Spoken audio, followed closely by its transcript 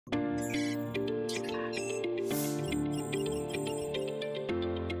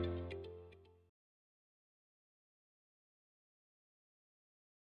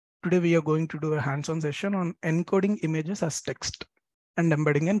Today we are going to do a hands-on session on encoding images as text and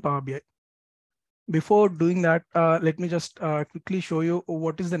embedding in Power BI. Before doing that, let me just quickly show you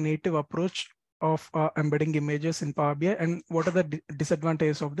what is the native approach of embedding images in Power BI and what are the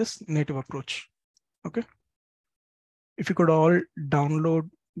disadvantages of this native approach. Okay. If you could all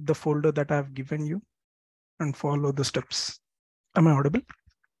download the folder that I've given you and follow the steps. Am I audible?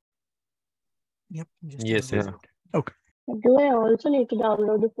 Yep. Yes, yeah. Okay. Do I also need to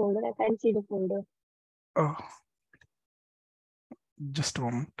download the folder? I can't see the folder. Just a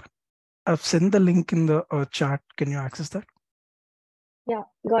moment. I've sent the link in the chat. Can you access that? Yeah,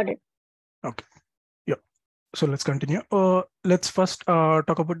 got it. Okay. Yeah. So let's continue. Let's first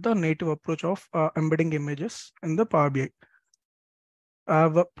talk about the native approach of embedding images in the Power BI. I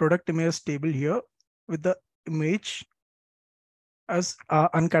have a product image table here with the image as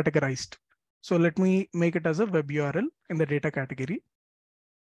uncategorized. So let me make it as a web URL in the data category.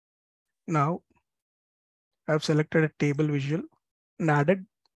 Now I've selected a table visual and added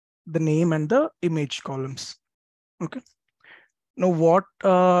the name and the image columns. Okay. Now what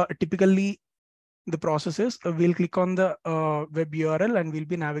typically the process is, we'll click on the web URL and we'll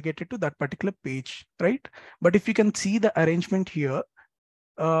be navigated to that particular page, right? But if you can see the arrangement here,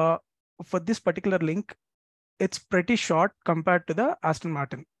 for this particular link, it's pretty short compared to the Aston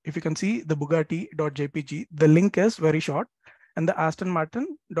Martin. If you can see the Bugatti.jpg, the link is very short and the Aston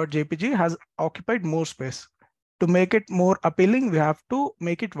Martin.jpg has occupied more space. To make it more appealing, we have to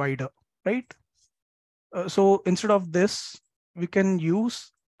make it wider, right? So instead of this, we can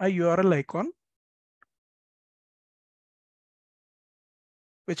use a URL icon,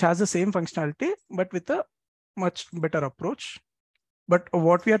 which has the same functionality, but with a much better approach. But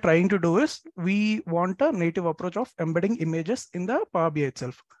what we are trying to do is we want a native approach of embedding images in the Power BI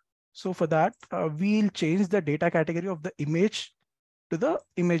itself. So for that, we'll change the data category of the image to the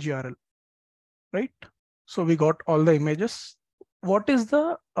image URL, right? So we got all the images. What is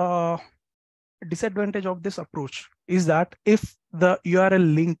the disadvantage of this approach is that if the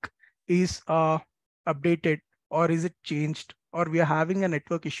URL link is updated or is it changed, or we are having a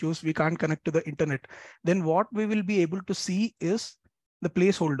network issues, we can't connect to the internet, then what we will be able to see is the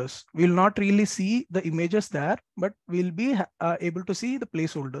placeholders. We'll not really see the images there, but we'll be able to see the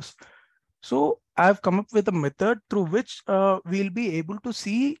placeholders. So I've come up with a method through which we'll be able to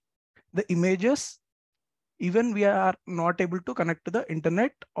see the images even we are not able to connect to the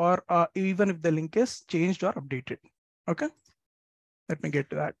internet, or even if the link is changed or updated. Okay, let me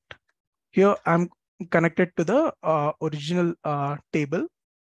get to that. Here I'm connected to the original table,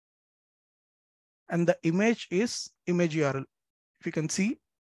 and the image is image URL. If you can see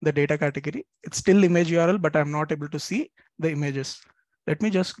the data category, it's still image URL, but I'm not able to see the images. Let me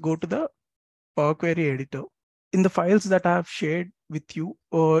just go to the Power Query editor. In the files that I have shared with you,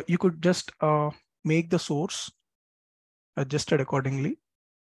 you could just make the source adjusted accordingly.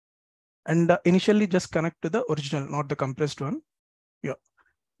 And initially just connect to the original, not the compressed one. Yeah,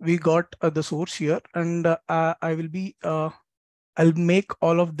 we got the source here, and I will be, I'll make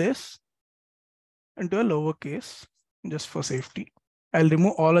all of this into a lowercase just for safety. I'll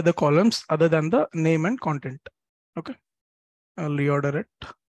remove all of the columns other than the name and content. Okay, I'll reorder it.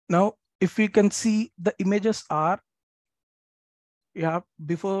 Now, if we can see the images are, you have,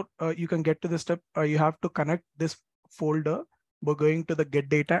 before you can get to this step, you have to connect this folder by going to the get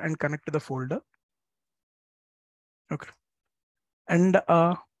data and connect to the folder. Okay. And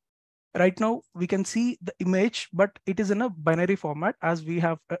right now we can see the image, but it is in a binary format as we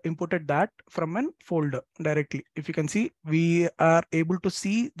have imported that from a folder directly. If you can see, we are able to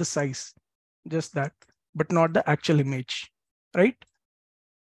see the size, just that, but not the actual image, right?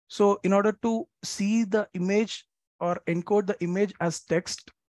 So in order to see the image or encode the image as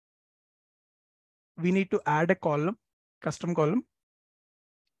text, we need to add a column, custom column.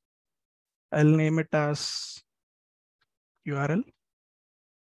 I'll name it as URL.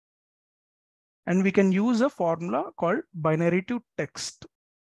 And we can use a formula called binary to text.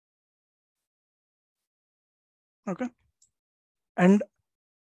 Okay. And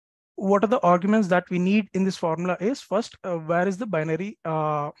what are the arguments that we need in this formula is first, where is the binary?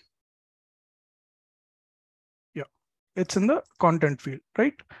 Yeah, it's in the content field,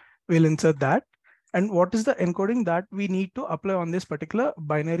 right? We'll insert that. And what is the encoding that we need to apply on this particular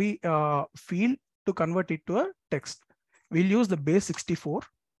binary field to convert it to a text? We'll use the base 64,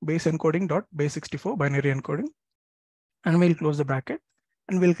 base encoding dot base 64 binary encoding, and we'll close the bracket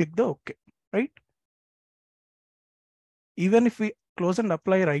and we'll click the OK, right? Even if we close and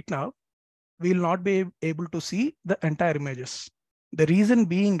apply right now, we will not be able to see the entire images. The reason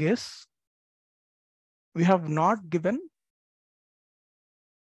being is we have not given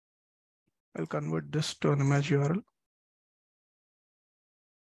I'll convert this to an image URL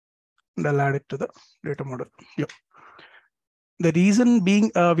and I'll add it to the data model. Yep. The reason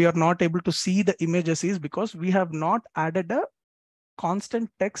being we are not able to see the images is because we have not added a constant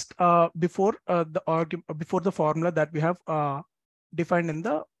text before the formula that we have defined in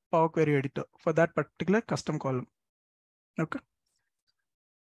the Power Query editor for that particular custom column. Okay.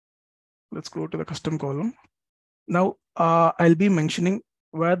 Let's go to the custom column. Now I'll be mentioning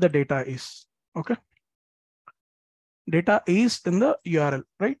where the data is. Okay. Data is in the URL,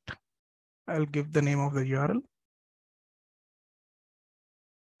 right? I'll give the name of the URL.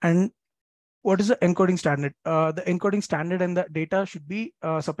 And what is the encoding standard? The encoding standard and the data should be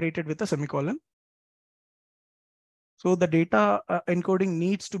separated with a semicolon. So the data encoding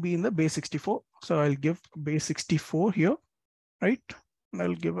needs to be in the base 64. So I'll give base 64 here, right? And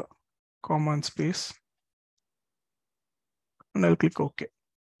I'll give a comma and space. And I'll click OK.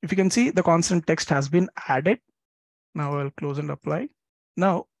 If you can see, the constant text has been added. Now I'll close and apply.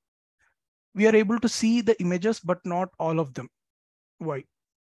 Now we are able to see the images, but not all of them. Why?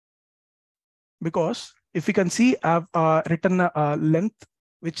 Because if you can see, I've written a length,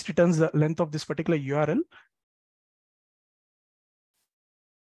 which returns the length of this particular URL.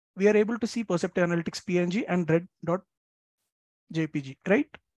 We are able to see Perceptive Analytics PNG and red.jpg, right?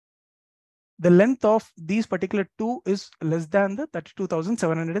 The length of these particular two is less than the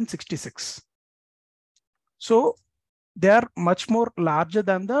 32,766. So they are much more larger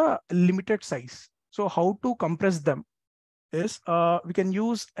than the limited size. So how to compress them is we can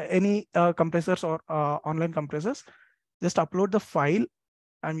use any compressors or online compressors. Just upload the file.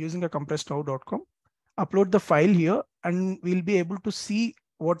 I'm using a compressednow.com. Upload the file here and we'll be able to see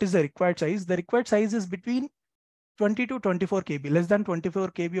what is the required size. The required size is between 20 to 24 KB. Less than 24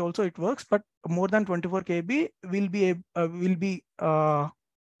 KB also it works, but more than 24 KB will be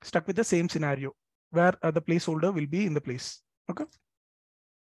stuck with the same scenario where the placeholder will be in the place. Okay.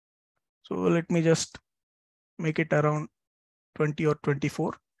 So let me just make it around 20 or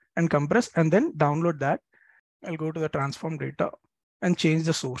 24 and compress and then download that. I'll go to the transform data and change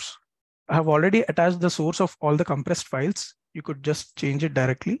the source. I have already attached the source of all the compressed files. You could just change it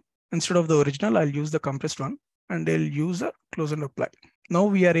directly. Instead of the original, I'll use the compressed one and I'll use a close and apply. Now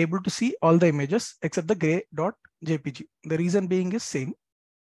we are able to see all the images except the gray.jpg. The reason being is same.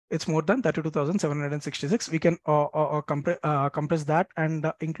 It's more than 32,766. We can compress that and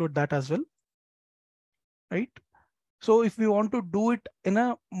include that as well, right? So if we want to do it in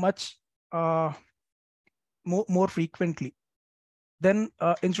a much more frequently, then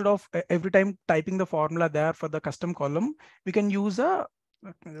instead of every time typing the formula there for the custom column, we can use let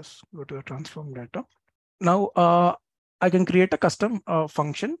me just go to the transform data. Now I can create a custom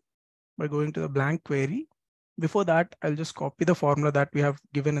function by going to the blank query. Before that, I'll just copy the formula that we have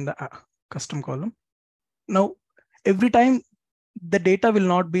given in the custom column. Now, every time the data will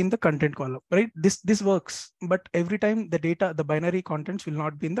not be in the content column, right? This works, but every time the data, the binary contents will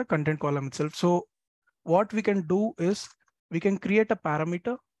not be in the content column itself. So what we can do is we can create a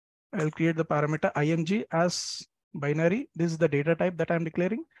parameter. I'll create the parameter img as binary. This is the data type that I'm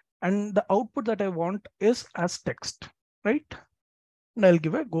declaring. And the output that I want is as text, right? And I'll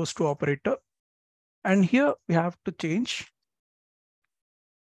give a goes to operator. And here we have to change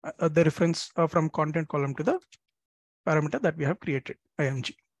the reference from content column to the parameter that we have created,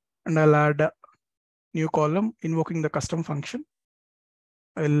 img. And I'll add a new column invoking the custom function.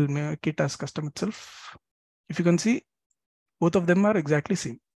 I'll make it as custom itself. If you can see, both of them are exactly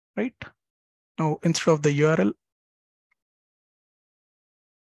same, right? Now, instead of the URL,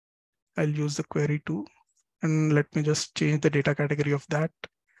 I'll use the query to, and let me just change the data category of that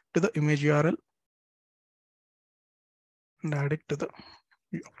to the image URL and add it to the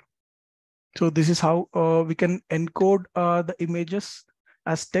URL. So this is how we can encode the images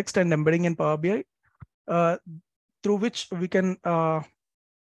as text and embedding in Power BI, through which we can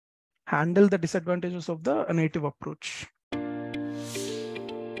handle the disadvantages of the native approach.